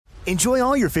Enjoy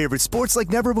all your favorite sports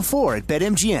like never before at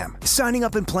BetMGM. Signing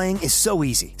up and playing is so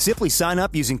easy. Simply sign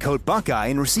up using code Buckeye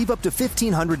and receive up to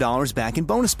 $1,500 back in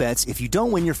bonus bets if you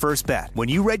don't win your first bet. When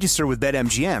you register with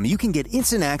BetMGM, you can get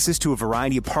instant access to a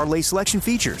variety of parlay selection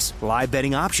features, live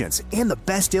betting options, and the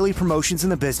best daily promotions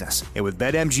in the business. And with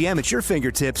BetMGM at your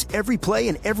fingertips, every play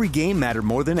and every game matter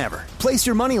more than ever. Place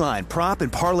your moneyline, prop,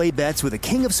 and parlay bets with the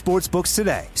king of sportsbooks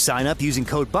today. Sign up using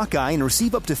code Buckeye and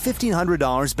receive up to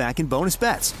 $1,500 back in bonus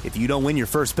bets if you don't win your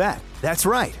first bet. That's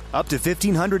right, up to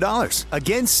 $1,500.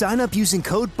 Again, sign up using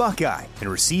code Buckeye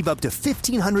and receive up to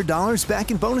 $1,500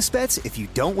 back in bonus bets if you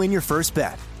don't win your first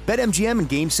bet. BetMGM and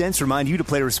GameSense remind you to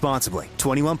play responsibly.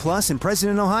 21 plus and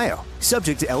present in Ohio.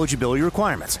 Subject to eligibility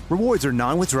requirements. Rewards are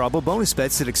non-withdrawable bonus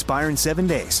bets that expire in 7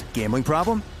 days. Gambling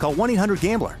problem? Call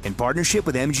 1-800-GAMBLER in partnership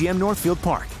with MGM Northfield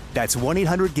Park. That's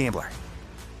 1-800-GAMBLER.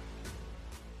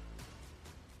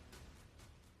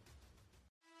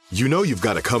 You know you've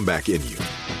got a comeback in you.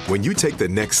 When you take the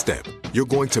next step, you're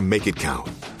going to make it count.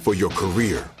 For your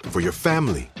career, for your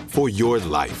family, for your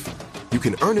life. You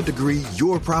can earn a degree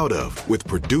you're proud of with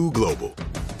Purdue Global.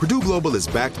 Purdue Global is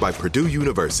backed by Purdue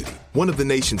University, one of the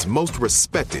nation's most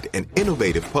respected and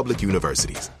innovative public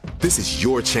universities. This is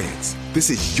your chance. This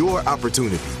is your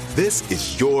opportunity. This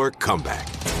is your comeback.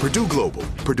 Purdue Global,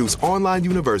 Purdue's online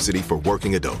university for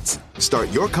working adults. Start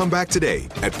your comeback today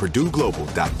at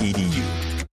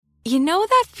purdueglobal.edu. You know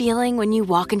that feeling when you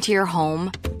walk into your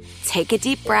home, take a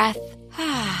deep breath,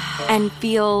 and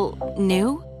feel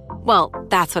new? Well,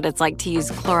 that's what it's like to use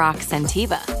Clorox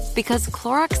Scentiva. Because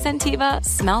Clorox Scentiva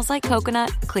smells like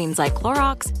coconut, cleans like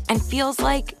Clorox, and feels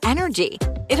like energy.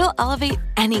 It'll elevate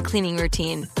any cleaning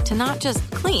routine to not just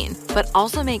clean, but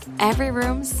also make every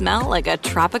room smell like a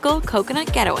tropical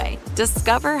coconut getaway.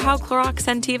 Discover how Clorox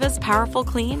Scentiva's powerful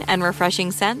clean and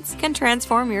refreshing scents can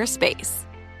transform your space.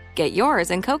 Get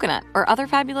yours in coconut or other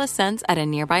fabulous scents at a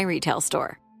nearby retail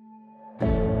store.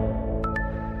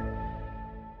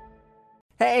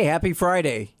 Hey, happy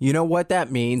Friday. You know what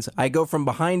that means. I go from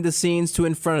behind the scenes to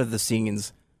in front of the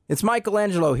scenes. It's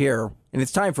Michelangelo here, and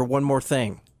it's time for one more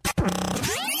thing.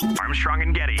 Armstrong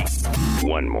and Getty.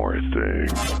 One more thing.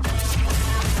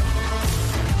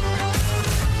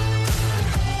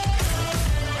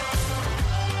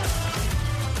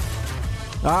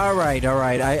 All right.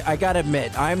 I gotta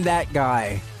admit, I'm that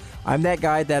guy. I'm that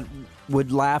guy that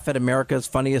would laugh at America's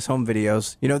Funniest Home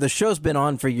Videos. You know, the show's been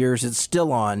on for years. It's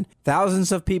still on.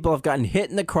 Thousands of people have gotten hit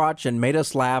in the crotch and made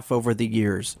us laugh over the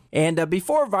years. And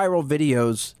before viral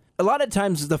videos, a lot of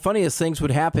times the funniest things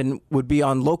would be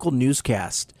on local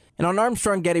newscasts. And on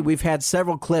Armstrong Getty, we've had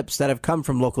several clips that have come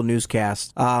from local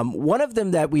newscasts. One of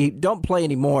them that we don't play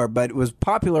anymore, but it was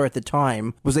popular at the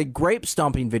time, was a grape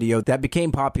stomping video that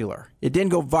became popular. It didn't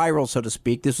go viral, so to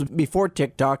speak. This was before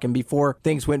TikTok and before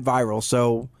things went viral.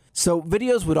 So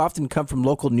videos would often come from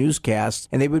local newscasts,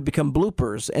 and they would become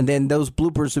bloopers, and then those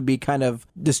bloopers would be kind of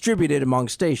distributed among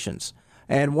stations.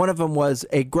 And one of them was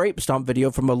a grape stomp video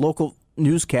from a local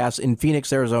newscast in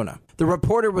Phoenix, Arizona. The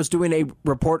reporter was doing a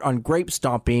report on grape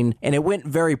stomping, and it went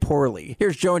very poorly.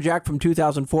 Here's Joe and Jack from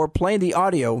 2004 playing the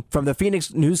audio from the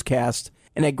Phoenix newscast,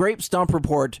 and a grape stomp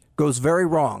report goes very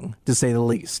wrong, to say the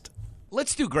least.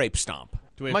 Let's do grape stomp.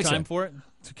 Do we have time for it?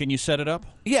 Can you set it up?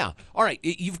 Yeah. All right.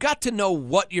 You've got to know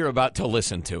what you're about to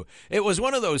listen to. It was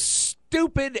one of those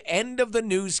stupid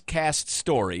end-of-the-newscast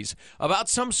stories about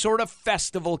some sort of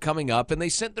festival coming up, and they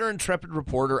sent their intrepid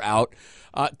reporter out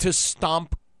to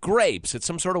stomp grapes at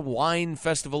some sort of wine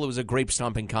festival. It was a grape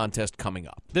stomping contest coming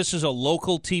up. This is a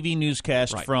local TV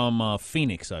newscast from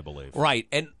Phoenix, I believe. Right.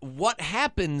 And what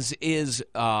happens is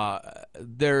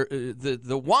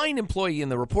the wine employee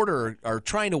and the reporter are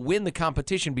trying to win the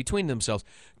competition between themselves,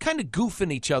 kind of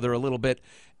goofing each other a little bit.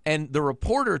 And the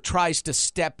reporter tries to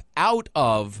step out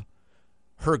of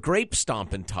her grape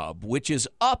stomping tub, which is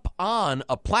up on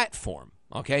a platform,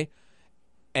 okay?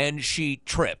 And she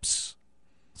trips.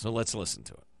 So let's listen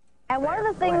to it. And one of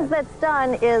the things that's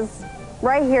done is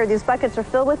right here, these buckets are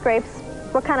filled with grapes.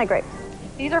 What kind of grapes?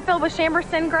 These are filled with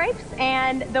Chambourcin grapes,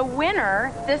 and the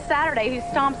winner this Saturday who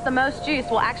stomps the most juice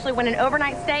will actually win an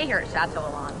overnight stay here at Chateau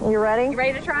Elan. You ready? You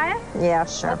ready to try it? Yeah,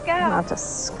 sure. Let's go. Not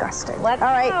disgusting. Let's All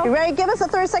right, go. you ready? Give us a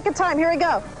 30-second time. Here we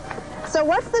go. So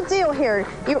what's the deal here?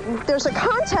 There's a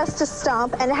contest to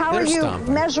stomp, and how are you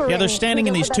measuring? Yeah, they're standing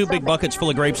in these two big buckets full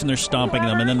of grapes, and they're stomping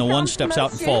them, and then the one steps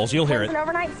out and falls. You'll hear it. It's an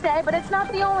overnight stay, but it's not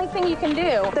the only thing you can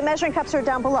do. The measuring cups are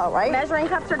down below, right? Measuring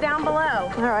cups are down below.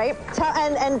 All right.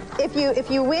 And if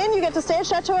you win, you get to stay at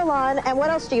Chateau Elan. And what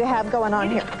else do you have going on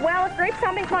here? Well, if grape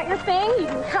stomping's not your thing, you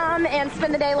can come and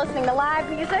spend the day listening to live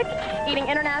music, eating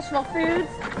international foods,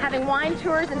 having wine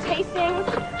tours and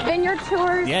tastings, vineyard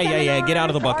tours. Yeah. Get out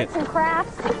of the bucket. Arts and crafts.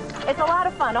 It's a lot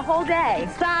of fun, a whole day.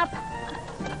 Stop.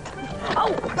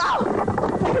 Oh, stop.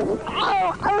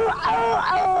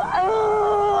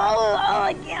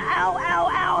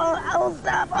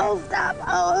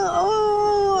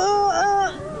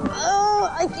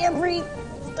 I can't breathe.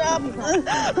 Stop.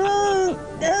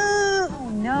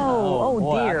 No.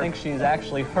 Boy, Dear. I think she's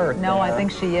actually hurt. No, there. I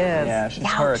think she is. Yeah, she's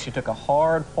hurt. She took a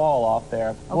hard fall off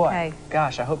there. Boy, Okay.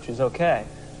 gosh, I hope she's okay.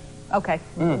 Okay,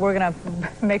 we're going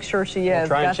to make sure she is. We'll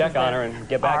try and Gus check is on there. her and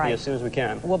get back All to you right. as soon as we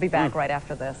can. We'll be back right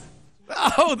after this.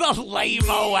 Oh, the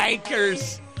lame-o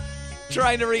anchors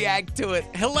trying to react to it.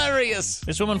 Hilarious.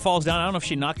 This woman falls down. I don't know if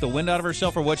she knocked the wind out of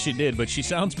herself or what she did, but she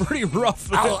sounds pretty rough.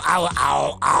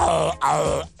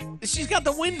 Ow. She's got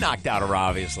the wind knocked out of her,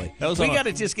 obviously. We got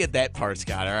to just get that part,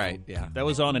 Scott. All right, yeah. That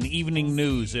was on an evening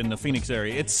news in the Phoenix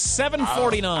area. It's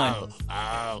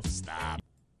 7:49. Stop.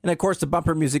 And of course, the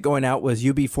bumper music going out was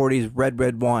UB40's Red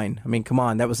Red Wine. I mean, come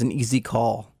on, that was an easy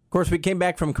call. Of course, we came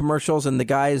back from commercials, and the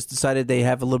guys decided they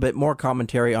have a little bit more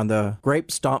commentary on the grape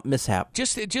stomp mishap.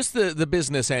 Just the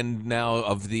business end now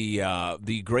of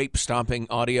the grape stomping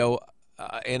audio,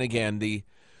 and again the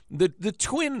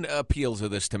twin appeals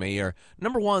of this to me are,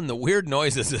 number one, the weird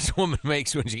noises this woman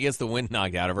makes when she gets the wind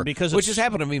knocked out of her, which has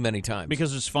happened to me many times.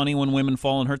 Because it's funny when women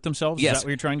fall and hurt themselves? Yes. Is that what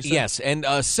you're trying to say? Yes, and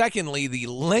secondly, the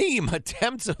lame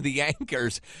attempts of the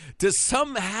anchors to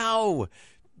somehow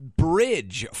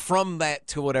bridge from that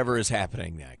to whatever is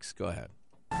happening next. Go ahead.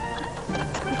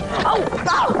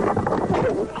 Stop.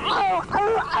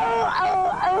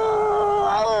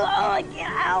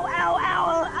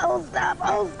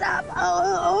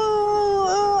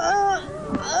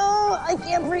 I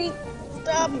can't breathe.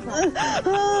 Stop.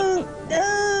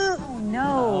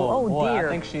 No. Boy, Dear. I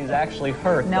think she's actually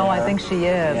hurt. No, there. I think she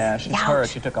is. Yeah, she's hurt.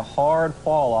 She took a hard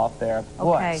fall off there.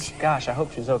 Boy, Okay. gosh, I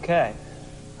hope she's okay.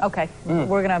 Okay,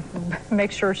 we're going to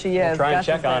make sure she is. We'll try and Gus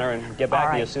check is on there. her and get back All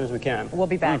to you right. as soon as we can. We'll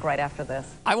be back right after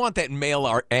this. I want that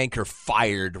male anchor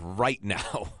fired right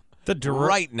now.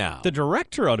 Right now. The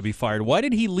director ought to be fired. Why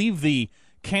did he leave the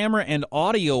camera and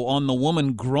audio on the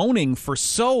woman groaning for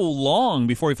so long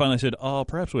before he finally said, "Oh,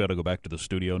 perhaps we ought to go back to the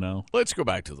studio now"? Let's go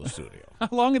back to the studio. How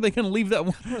long are they going to leave that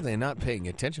one? How are they not paying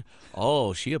attention?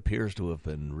 Oh, she appears to have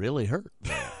been really hurt.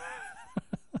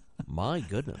 My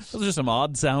goodness. Those are some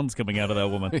odd sounds coming out of that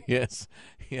woman. Yes,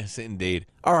 indeed.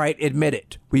 All right, admit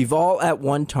it. We've all at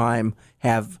one time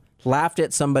have laughed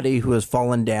at somebody who has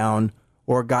fallen down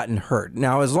or gotten hurt.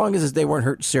 Now, as long as they weren't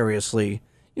hurt seriously,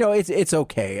 it's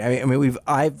okay. I mean,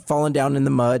 I've fallen down in the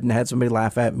mud and had somebody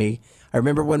laugh at me. I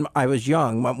remember when I was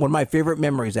young, one of my favorite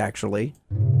memories, actually.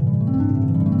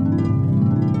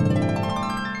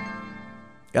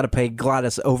 Got to pay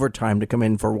Gladys overtime to come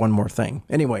in for one more thing.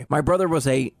 Anyway, my brother was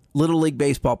a Little League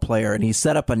baseball player, and he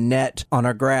set up a net on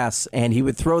our grass, and he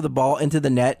would throw the ball into the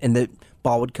net, and the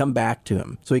ball would come back to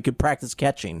him so he could practice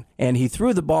catching. And he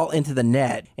threw the ball into the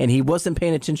net, and he wasn't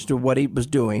paying attention to what he was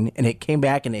doing, and it came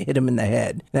back and it hit him in the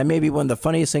head. That may be one of the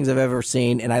funniest things I've ever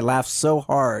seen, and I laughed so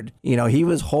hard. He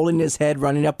was holding his head,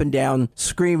 running up and down,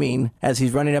 screaming as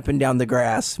he's running up and down the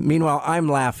grass. Meanwhile, I'm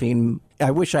laughing.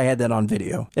 I wish I had that on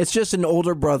video. It's just an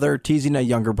older brother teasing a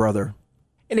younger brother.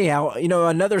 Anyhow,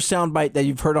 another soundbite that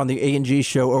you've heard on the A&G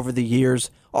show over the years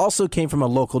also came from a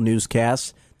local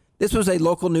newscast. This was a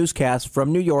local newscast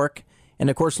from New York, and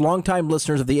of course, longtime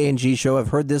listeners of the A&G show have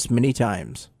heard this many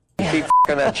times. Keep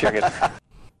f***ing that chicken.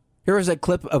 Here is a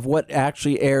clip of what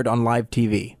actually aired on live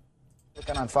TV.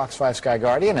 Looking on Fox 5 Sky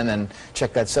Guardian, and then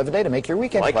check that 7-day to make your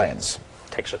weekend plans.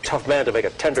 Takes a tough man to make a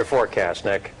tender forecast,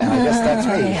 Nick. And I guess that's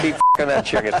me. Keep f***ing that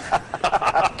chicken.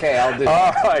 Okay, I'll do.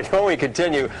 All right, when we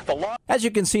continue. As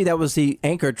you can see, that was the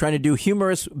anchor trying to do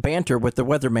humorous banter with the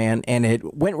weatherman, and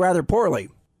it went rather poorly.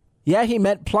 Yeah, he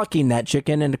meant plucking that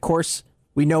chicken, and of course,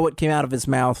 we know what came out of his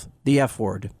mouth, the F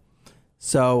word.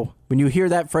 So, when you hear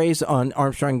that phrase on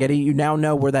Armstrong Getty, you now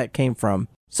know where that came from.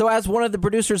 So, as one of the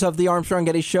producers of the Armstrong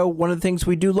Getty show, one of the things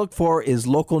we do look for is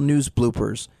local news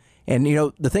bloopers. And,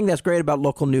 the thing that's great about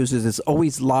local news is it's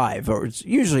always live, or it's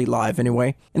usually live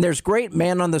anyway. And there's great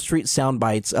man-on-the-street sound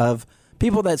bites of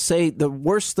people that say the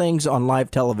worst things on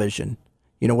live television.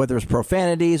 Whether it's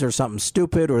profanities or something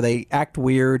stupid or they act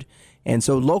weird. And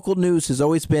so local news has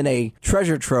always been a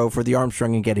treasure trove for the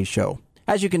Armstrong and Getty Show,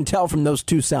 as you can tell from those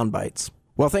 2 sound bites.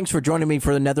 Well, thanks for joining me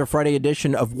for another Friday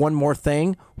edition of One More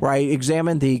Thing, where I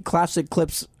examine the classic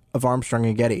clips of Armstrong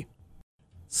and Getty.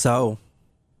 So,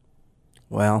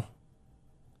 well,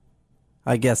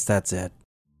 I guess that's it.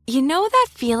 You know that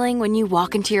feeling when you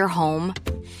walk into your home,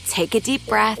 take a deep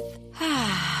breath,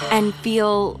 and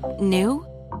feel new?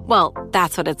 Well,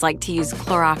 that's what it's like to use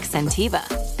Clorox Scentiva.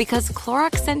 Because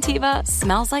Clorox Scentiva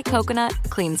smells like coconut,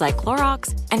 cleans like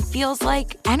Clorox, and feels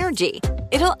like energy.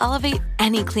 It'll elevate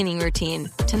any cleaning routine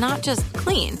to not just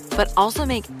clean, but also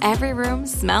make every room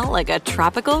smell like a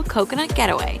tropical coconut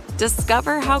getaway.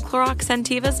 Discover how Clorox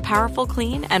Scentiva's powerful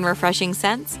clean and refreshing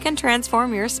scents can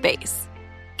transform your space.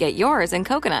 Get yours in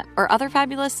coconut or other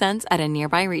fabulous scents at a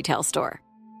nearby retail store.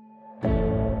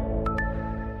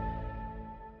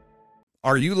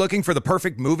 Are you looking for the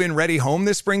perfect move-in ready home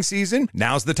this spring season?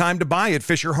 Now's the time to buy at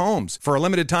Fisher Homes. For a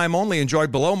limited time only, enjoy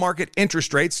below-market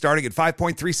interest rates starting at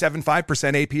 5.375%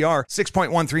 APR,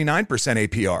 6.139%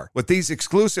 APR. With these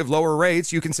exclusive lower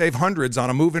rates, you can save hundreds on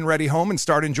a move-in ready home and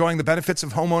start enjoying the benefits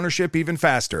of home ownership even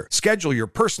faster. Schedule your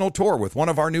personal tour with one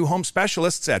of our new home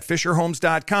specialists at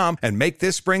FisherHomes.com and make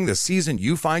this spring the season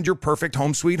you find your perfect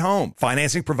home sweet home.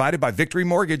 Financing provided by Victory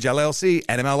Mortgage, LLC,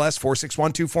 NMLS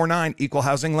 461249, Equal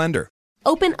Housing Lender.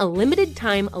 Open a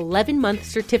limited-time 11-month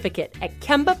certificate at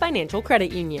Kemba Financial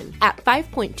Credit Union. At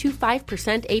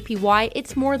 5.25% APY,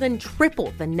 it's more than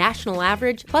triple the national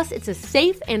average, plus it's a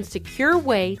safe and secure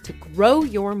way to grow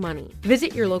your money.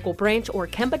 Visit your local branch or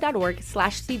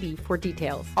kemba.org/cb for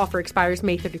details. Offer expires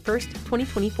May 31st,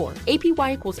 2024.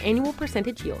 APY equals annual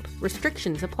percentage yield.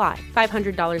 Restrictions apply.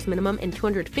 $500 minimum and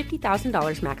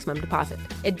 $250,000 maximum deposit.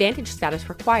 Advantage status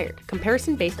required.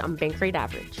 Comparison based on bank rate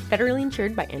average. Federally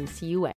insured by NCUA.